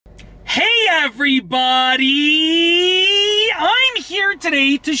everybody! I'm here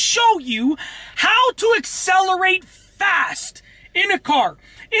today to show you how to accelerate fast in a car.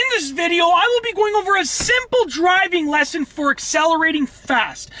 In this video, I will be going over a simple driving lesson for accelerating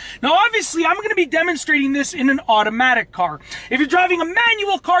fast. Now, obviously, I'm going to be demonstrating this in an automatic car. If you're driving a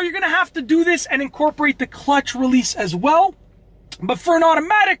manual car, you're going to have to do this and incorporate the clutch release as well. But for an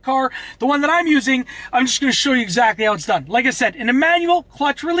automatic car, the one that I'm using, I'm just going to show you exactly how it's done. Like I said, in a manual,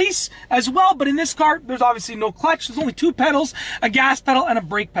 clutch release as well, but in this car, there's obviously no clutch. There's only two pedals, a gas pedal and a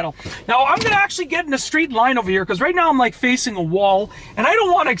brake pedal. Now, I'm going to actually get in a straight line over here because right now I'm like facing a wall and I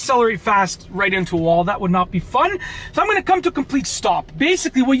don't want to accelerate fast right into a wall. That would not be fun. So I'm going to come to a complete stop.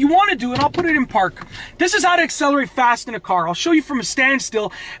 Basically, what you want to do, and I'll put it in park, this is how to accelerate fast in a car. I'll show you from a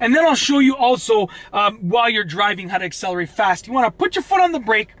standstill, and then I'll show you also while you're driving how to accelerate fast. You want to put your foot on the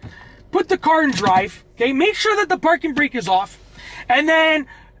brake, put the car in drive, okay? Make sure that the parking brake is off, and then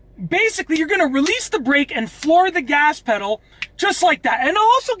basically you're going to release the brake and floor the gas pedal just like that. And I'll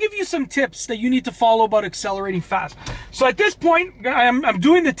also give you some tips that you need to follow about accelerating fast. So at this point, I'm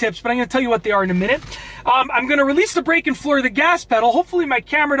doing the tips, but I'm going to tell you what they are in a minute. I'm going to release the brake and floor the gas pedal. Hopefully my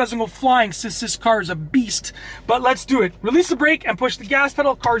camera doesn't go flying since this car is a beast, but let's do it. Release the brake and push the gas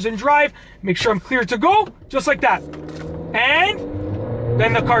pedal. Car's in drive. Make sure I'm clear to go, just like that. And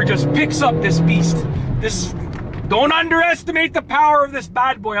then the car just picks up this beast. Don't underestimate the power of this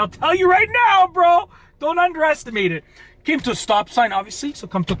bad boy. I'll tell you right now, bro. Don't underestimate it. Came to a stop sign, obviously, so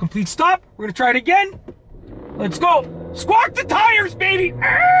come to a complete stop. We're gonna try it again. Let's go. Squawk the tires, baby.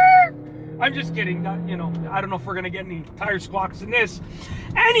 I'm just kidding. You know, I don't know if we're gonna get any tire squawks in this.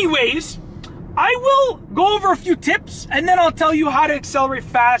 Anyways, I will go over a few tips, and then I'll tell you how to accelerate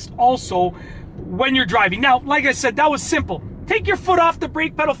fast also when you're driving. Now, like I said, that was simple. Take your foot off the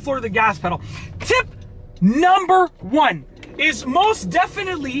brake pedal, floor the gas pedal. Tip number one is most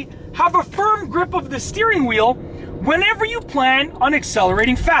definitely have a firm grip of the steering wheel whenever you plan on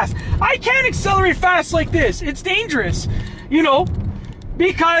accelerating fast. I can't accelerate fast like this. It's dangerous, you know,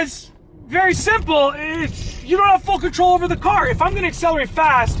 because very simple, you don't have full control over the car. If I'm going to accelerate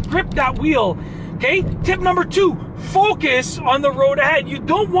fast, grip that wheel. Okay, tip number two, focus on the road ahead. You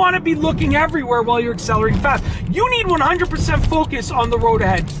don't want to be looking everywhere while you're accelerating fast. You need 100% focus on the road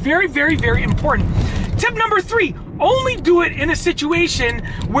ahead. Very, very, very important. Tip number three, only do it in a situation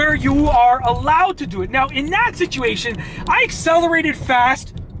where you are allowed to do it. Now, in that situation, I accelerated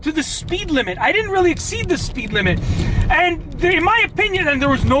fast to the speed limit. I didn't really exceed the speed limit. And in my opinion, and there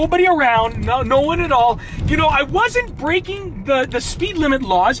was nobody around, no one at all, you know, I wasn't breaking the speed limit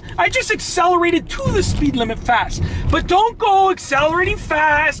laws. I just accelerated to the speed limit fast. But don't go accelerating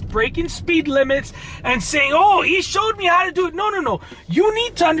fast, breaking speed limits, and saying, oh, he showed me how to do it. No, no, no. You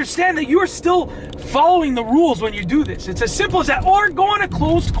need to understand that you are still following the rules when you do this. It's as simple as that. Or go on a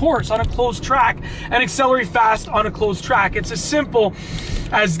closed course, on a closed track, and accelerate fast on a closed track. It's as simple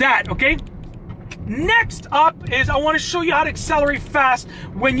as that, okay? Next up is I want to show you how to accelerate fast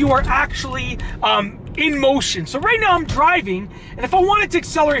when you are actually in motion. So right now I'm driving, and if I wanted to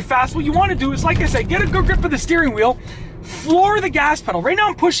accelerate fast, what you want to do is, like I said, get a good grip of the steering wheel, floor the gas pedal. Right now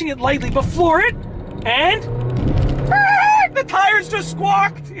I'm pushing it lightly, but floor it, and the tires just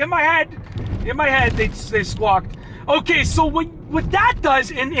squawked in my head. In my head, they squawked. Okay, so what that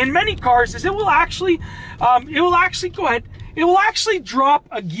does in many cars is it will actually drop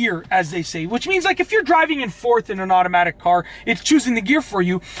a gear, as they say, which means like if you're driving in fourth in an automatic car, it's choosing the gear for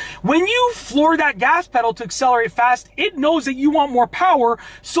you. When you floor that gas pedal to accelerate fast, it knows that you want more power,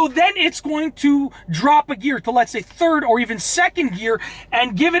 so then it's going to drop a gear to, let's say, third or even second gear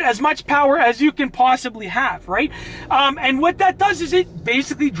and give it as much power as you can possibly have, right? And what that does is it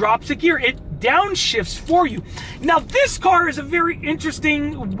basically drops a gear. It downshifts for you. Now, this car is a very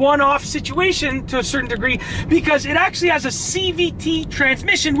interesting one-off situation to a certain degree because it actually has a CVT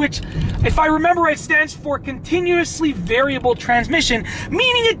transmission, which, if I remember right, stands for continuously variable transmission,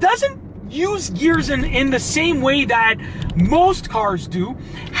 meaning it doesn't use gears in the same way that most cars do.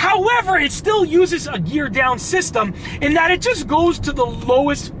 However, it still uses a gear down system in that it just goes to the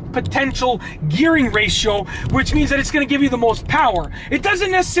lowest potential gearing ratio, which means that it's going to give you the most power. It doesn't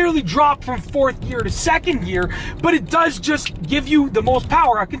necessarily drop from fourth gear to second gear, but it does just give you the most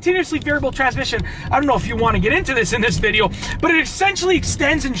power. A continuously variable transmission, I don't know if you want to get into this in this video, but it essentially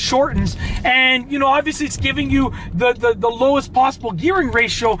extends and shortens, and you know, obviously it's giving you the lowest possible gearing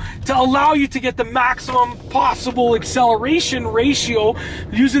ratio to allow you to get the maximum possible acceleration ratio,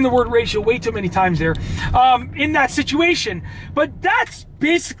 using the word ratio way too many times there, in that situation. But that's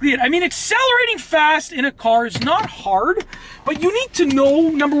basically it. I mean, accelerating fast in a car is not hard, but you need to know,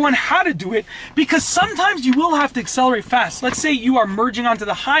 number one, how to do it, because sometimes you will have to accelerate fast. Let's say you are merging onto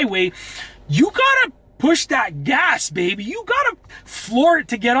the highway. you gotta push that gas, baby. You gotta floor it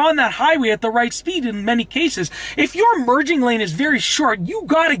to get on that highway at the right speed in many cases. If your merging lane is very short, you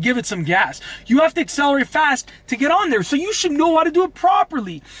gotta give it some gas. You have to accelerate fast to get on there, so you should know how to do it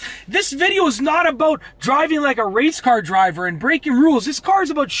properly. This video is not about driving like a race car driver and breaking rules. This car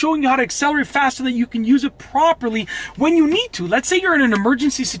is about showing you how to accelerate fast so that you can use it properly when you need to. Let's say you're in an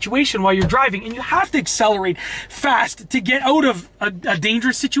emergency situation while you're driving and you have to accelerate fast to get out of a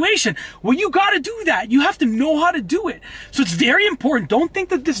dangerous situation. Well, you gotta do that. You have to know how to do it. So it's very important. Don't think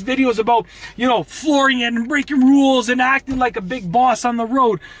that this video is about, flooring it and breaking rules and acting like a big boss on the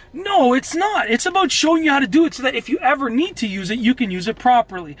road. No, it's not. It's about showing you how to do it so that if you ever need to use it, you can use it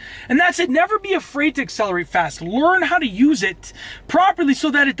properly. And that's it. Never be afraid to accelerate fast. Learn how to use it properly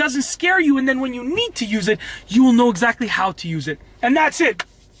so that it doesn't scare you. And then when you need to use it, you will know exactly how to use it. And that's it.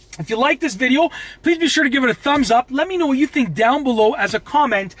 If you like this video, please be sure to give it a thumbs up. Let me know what you think down below as a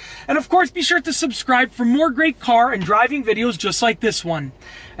comment. And of course, be sure to subscribe for more great car and driving videos just like this one.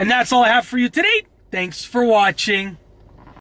 And that's all I have for you today. Thanks for watching.